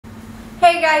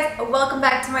Hey guys, welcome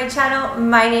back to my channel.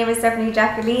 My name is Stephanie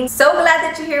Jacqueline. So glad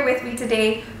that you're here with me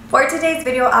today. For today's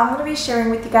video, I'm going to be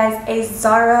sharing with you guys a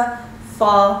Zara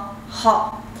fall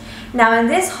haul. Now in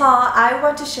this haul, I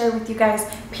want to share with you guys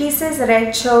pieces that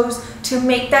I chose to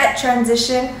make that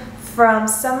transition from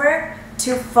summer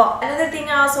to fall. Another thing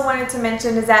I also wanted to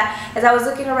mention is that as I was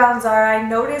looking around Zara, I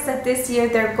noticed that this year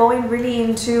they're going really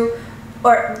into,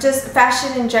 or just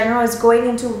fashion in general is going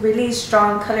into really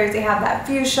strong colors. They have that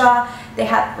fuchsia, they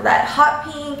have that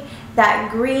hot pink,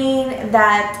 that green,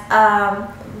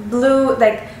 that blue.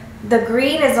 Like the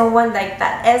green is the one, like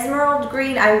that emerald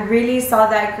green. I really saw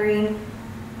that green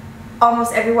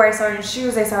almost everywhere. I saw it in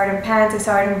shoes, I saw it in pants, I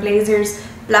saw it in blazers,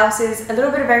 blouses, a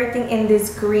little bit of everything in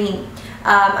this green.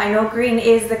 I know green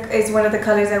is one of the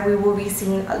colors that we will be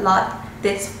seeing a lot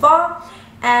this fall,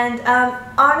 and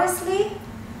honestly,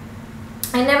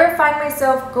 I never find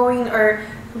myself going or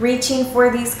reaching for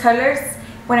these colors.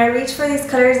 When I reach for these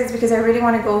colors, it's because I really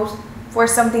want to go for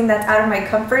something that's out of my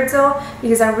comfort zone,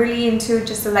 because I'm really into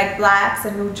just like blacks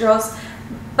and neutrals.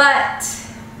 But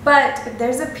if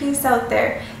there's a piece out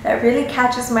there that really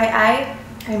catches my eye,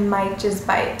 I might just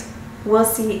buy it. We'll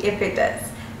see if it does.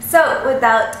 So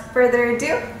without further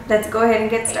ado, let's go ahead and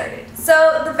get started.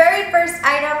 So the very first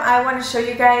item I want to show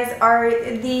you guys are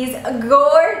these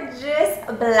gorgeous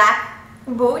black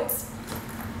boots.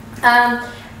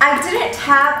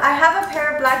 I have a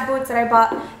pair of black boots that I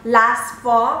bought last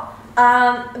fall,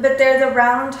 but they're the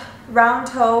round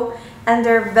toe and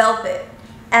they're velvet.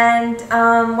 And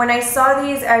when I saw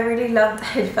these, I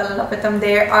fell in love with them.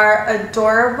 They are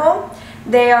adorable.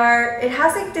 It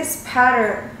has like this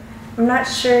pattern. I'm not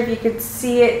sure if you could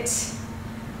see it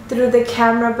through the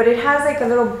camera, but it has like a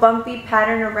little bumpy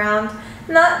pattern around.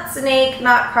 Not snake,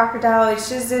 not crocodile. It's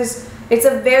just this. It's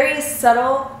a very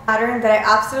subtle pattern that I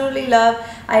absolutely love.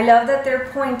 I love that they're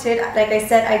pointed. Like I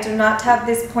said, I do not have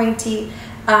this pointy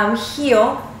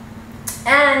heel,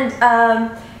 and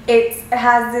it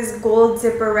has this gold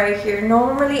zipper right here.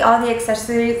 Normally all the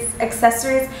accessories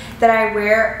that I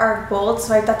wear are gold,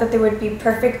 so I thought that they would be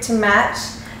perfect to match.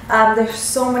 There's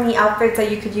so many outfits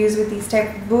that you could use with these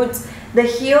type of boots. The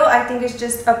heel, I think, is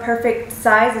just a perfect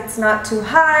size. It's not too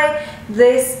high.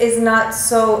 This is not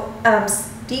so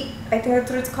steep, I think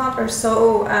that's what it's called, or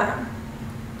so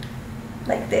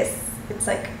like this. It's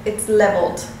like it's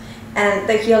leveled, and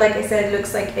the heel, like I said,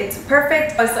 looks like it's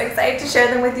perfect. I was so excited to share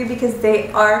them with you because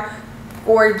they are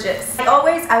gorgeous. Like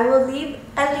always, I will leave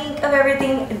a link of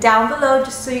everything down below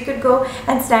just so you could go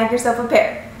and snag yourself a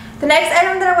pair. The next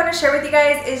item that I want to share with you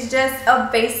guys is just a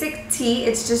basic tee.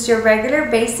 It's just your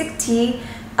regular basic tee.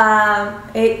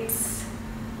 It's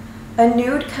a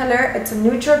nude color, it's a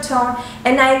neutral tone,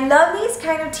 and I love these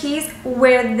kind of tees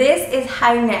where this is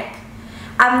high neck.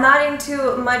 I'm not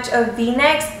into much of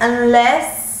v-necks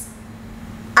unless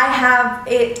I have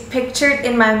it pictured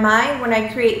in my mind when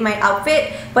I create my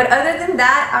outfit, but other than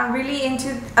that, I'm really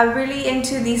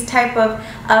into these type of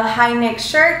high neck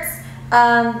shirts.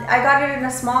 I got it in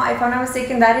a small. If I'm not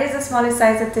mistaken, that is the smallest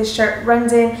size that this shirt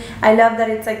runs in. I love that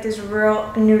it's like this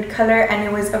real nude color, and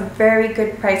it was a very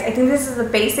good price. I think this is the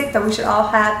basic that we should all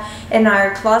have in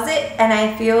our closet, and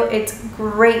I feel it's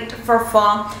great for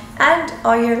fall and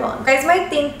all year long. You guys might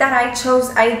think that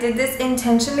I did this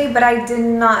intentionally, but I did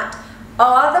not.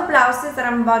 All the blouses that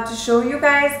I'm about to show you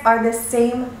guys are the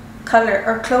same color,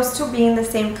 or close to being the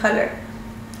same color.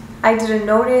 I didn't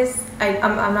notice.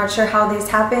 I'm not sure how this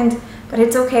happened, but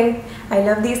it's okay. I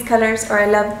love these colors, or I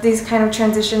love these kind of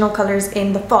transitional colors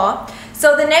in the fall.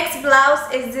 So the next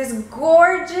blouse is this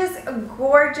gorgeous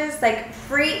like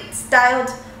free styled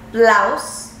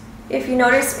blouse. If you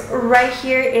notice right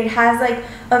here, it has like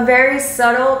a very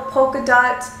subtle polka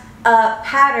dot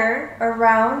pattern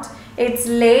around. It's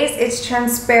lace, it's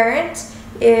transparent.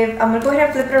 I'm gonna go ahead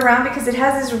and flip it around because it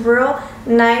has this real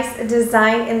nice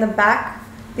design in the back.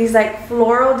 These like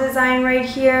floral design right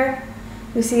here.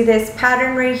 You see this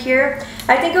pattern right here.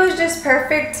 I think it was just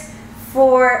perfect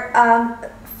for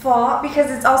fall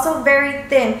because it's also very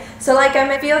thin. So like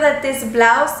I feel that this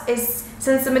blouse is,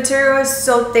 since the material is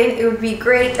so thin, it would be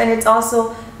great, and it's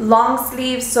also long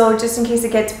sleeves, so just in case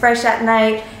it gets fresh at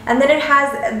night. And then it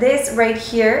has this right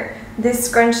here, this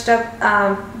scrunched up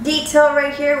detail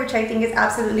right here, which I think is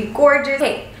absolutely gorgeous.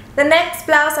 Okay, the next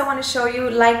blouse I want to show you,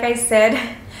 like I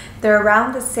said, they're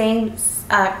around the same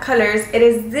colors. It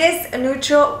is this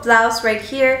neutral blouse right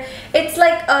here. It's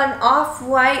like an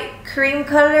off-white cream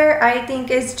color. I think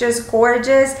it's just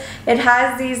gorgeous. It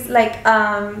has these like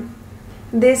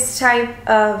this type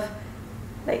of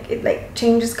like it like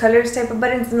changes colors type of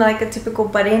button. It's not like a typical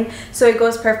button, so it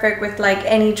goes perfect with like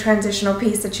any transitional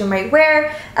piece that you might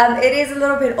wear. It is a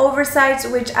little bit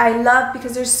oversized, which I love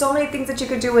because there's so many things that you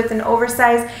could do with an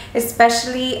oversized,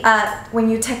 especially when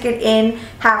you tuck it in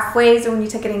halfway, or when you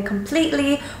tuck it in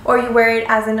completely, or you wear it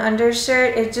as an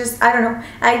undershirt. It just, I don't know,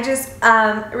 I just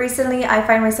recently I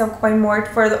find myself going more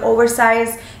for the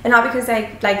oversized, and not because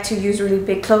I like to use really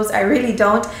big clothes, I really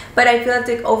don't, but I feel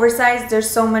like oversized, there's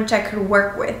so much I could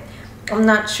work with. I'm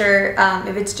not sure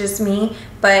if it's just me,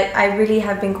 but I really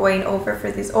have been going over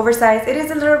for this oversized. It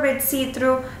is a little bit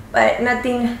see-through, but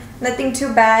nothing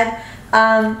too bad.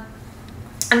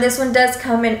 And this one does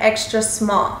come in extra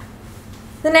small.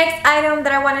 The next item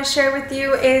that I want to share with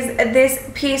you is this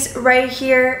piece right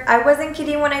here. I wasn't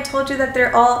kidding when I told you that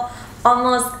they're all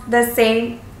almost the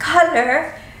same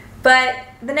color, but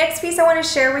the next piece I want to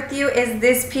share with you is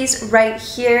this piece right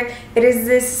here. It is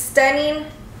this stunning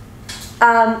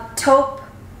taupe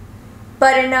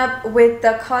button up with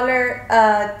the collar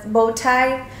bow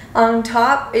tie on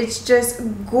top. It's just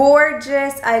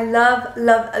gorgeous. I love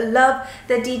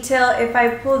the detail. If I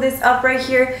pull this up right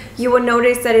here, you will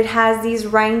notice that it has these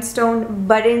rhinestone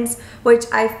buttons, which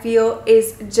I feel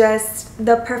is just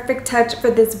the perfect touch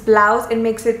for this blouse. It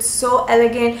makes it so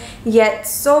elegant yet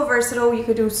so versatile. You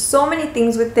could do so many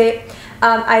things with it.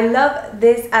 I love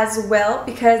this as well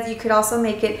because you could also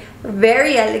make it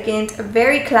very elegant,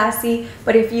 very classy,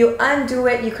 but if you undo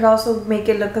it, you could also make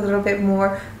it look a little bit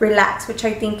more relaxed, which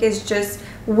I think is just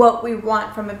what we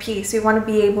want from a piece. We want to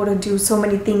be able to do so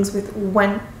many things with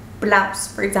one blouse.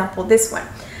 For example, this one.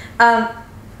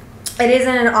 It is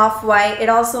in an off-white. It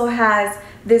also has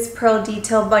this pearl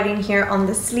detail button here on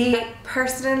the sleeve. I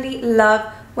personally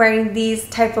love wearing these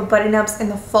type of button-ups in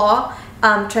the fall,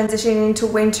 transitioning into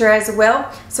winter as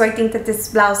well, so I think that this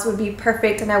blouse would be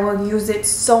perfect and I will use it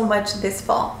so much this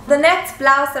fall. The next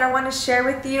blouse that I want to share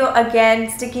with you,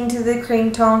 again sticking to the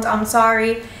cream tones, I'm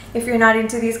sorry if you're not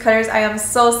into these colors, I am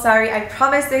so sorry. I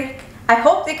promise I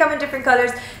hope they come in different colors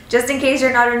just in case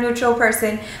you're not a neutral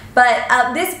person,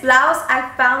 but this blouse,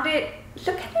 I found it,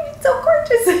 look at it, it's so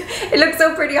gorgeous. It looks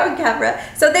so pretty on camera.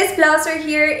 So this blouse right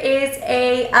here is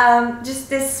a just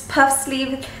this puff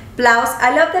sleeve blouse.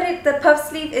 I love that the puff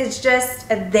sleeve is just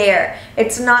there.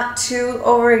 It's not too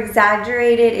over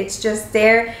exaggerated. It's just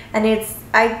there, and it's,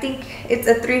 I think it's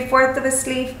a 3/4 of a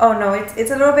sleeve. Oh no,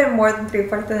 it's a little bit more than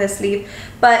 3/4 of the sleeve,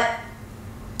 but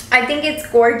I think it's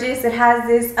gorgeous. It has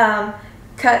this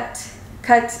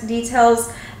cut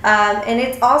details, and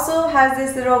it also has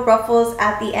this little ruffles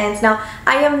at the ends. Now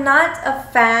I am not a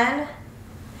fan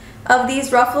of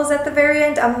these ruffles at the very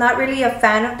end. I'm not really a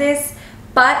fan of this,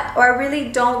 but I really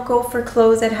don't go for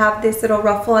clothes that have this little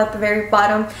ruffle at the very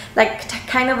bottom, like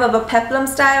kind of a peplum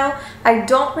style. I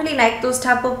don't really like those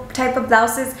type of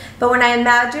blouses, but when I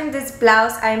imagined this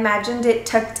blouse, I imagined it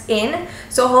tucked in.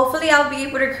 So hopefully I'll be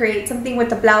able to create something with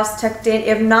the blouse tucked in.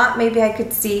 If not, maybe I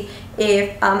could see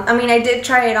if I mean, I did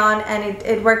try it on and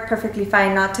it worked perfectly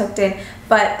fine not tucked in,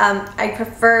 but I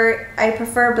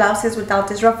prefer blouses without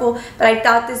this ruffle. But I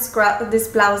thought this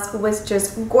blouse was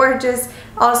just gorgeous.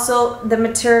 Also the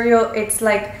material, it's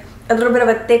like a little bit of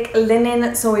a thick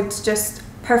linen, so it's just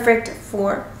perfect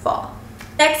for fall.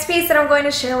 Next piece that I'm going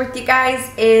to share with you guys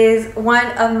is one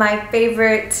of my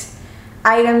favorite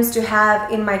items to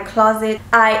have in my closet.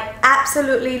 I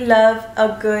absolutely love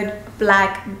a good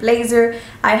black blazer.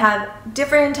 I have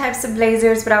different types of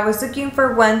blazers, but I was looking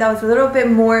for one that was a little bit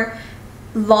more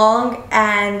long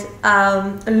and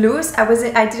loose.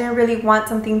 I didn't really want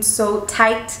something so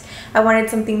tight. I wanted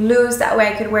something loose, that way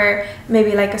I could wear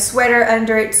maybe like a sweater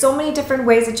under it. So many different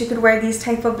ways that you could wear these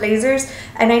type of blazers,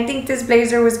 and I think this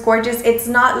blazer was gorgeous. It's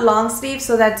not long sleeve,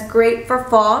 so that's great for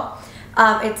fall.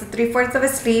 It's a 3/4 of a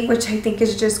sleeve, which I think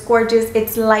is just gorgeous.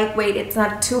 It's lightweight, it's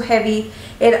not too heavy.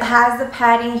 It has the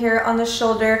padding here on the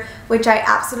shoulder, which I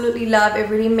absolutely love. It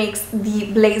really makes the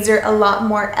blazer a lot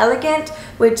more elegant,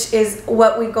 which is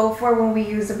what we go for when we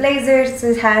use a blazer. So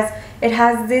it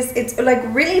has this, it's like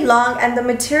really long, and the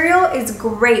material is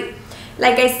great.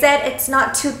 Like I said, it's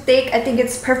not too thick. I think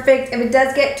it's perfect. If it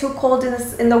does get too cold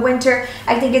in the winter,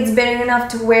 I think it's big enough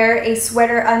to wear a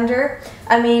sweater under.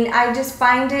 I mean, I just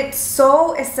find it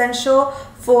so essential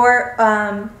for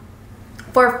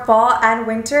fall and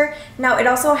winter. Now it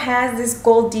also has this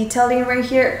gold detailing right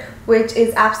here, which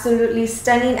is absolutely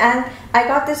stunning, and I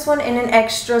got this one in an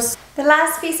extra. The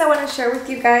last piece I want to share with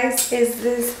you guys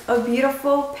is a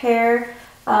beautiful pair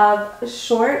of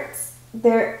shorts.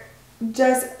 They're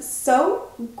just so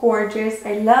gorgeous.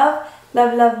 I love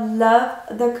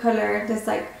the color, this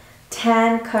like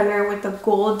tan color with the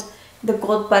gold the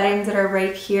gold buttons that are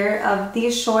right here of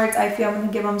these shorts. I feel I'm going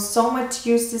to give them so much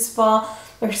use this fall.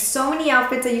 There's so many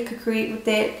outfits that you could create with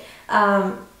it.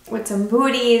 With some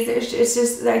booties. It's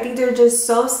just, I think they're just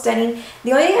so stunning.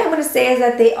 The only thing I'm going to say is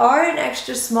that they are an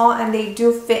extra small and they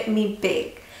do fit me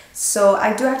big. So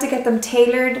I do have to get them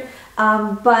tailored.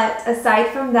 But aside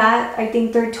from that, I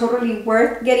think they're totally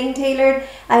worth getting tailored.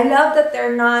 I love that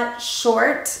they're not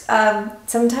short.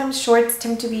 Sometimes shorts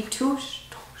tend to be too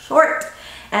short.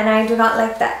 And I do not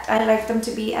like that. I like them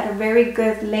to be at a very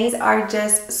good length. Are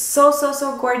just so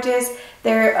gorgeous.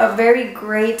 They're a very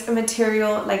great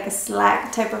material, like a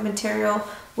slack type of material,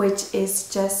 which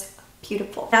is just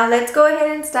beautiful. Now let's go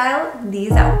ahead and style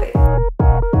these outfits.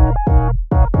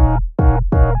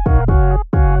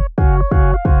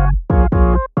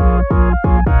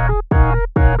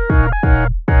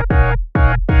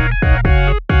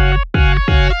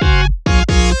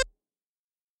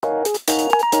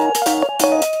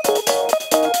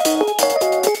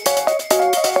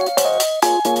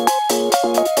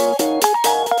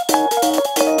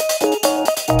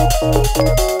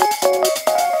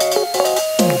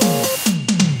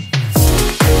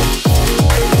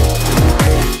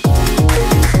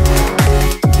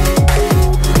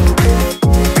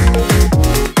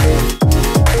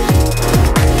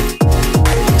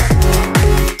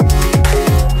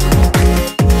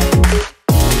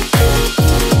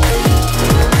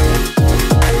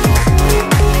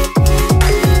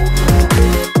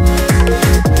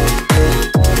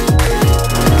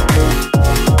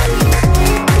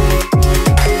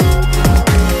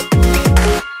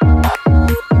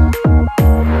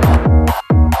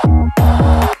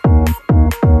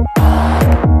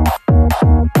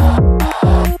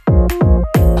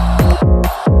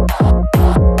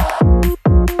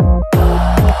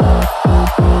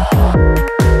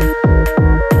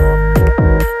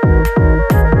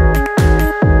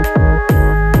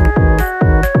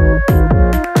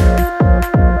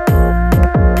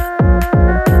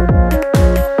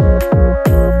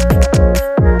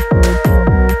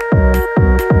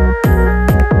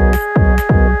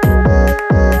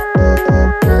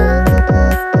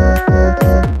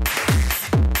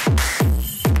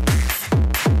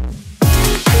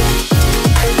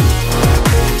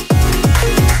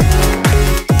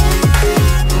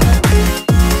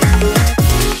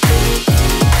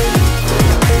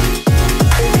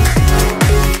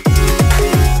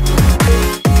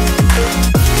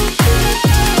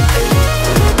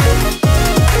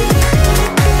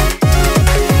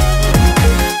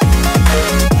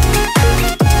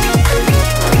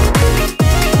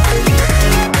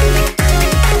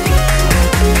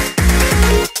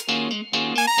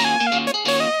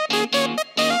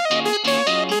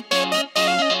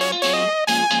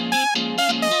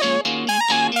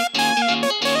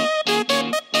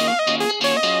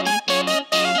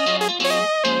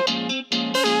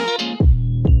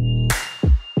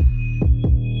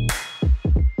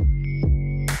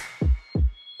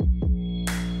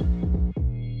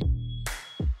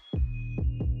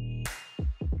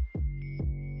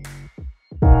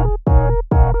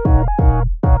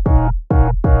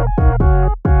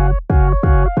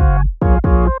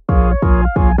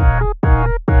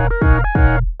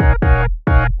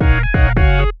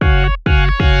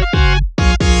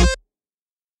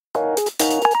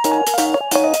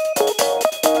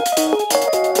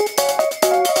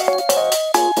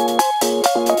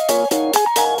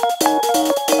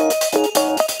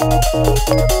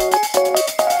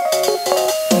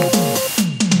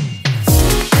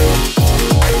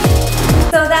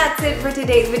 For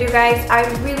today's video, guys. I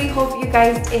really hope you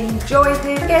guys enjoyed it.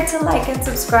 Don't forget to like and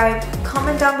subscribe.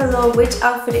 Comment down below which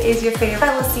outfit is your favorite.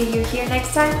 I will see you here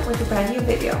next time with a brand new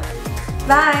video.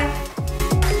 Bye!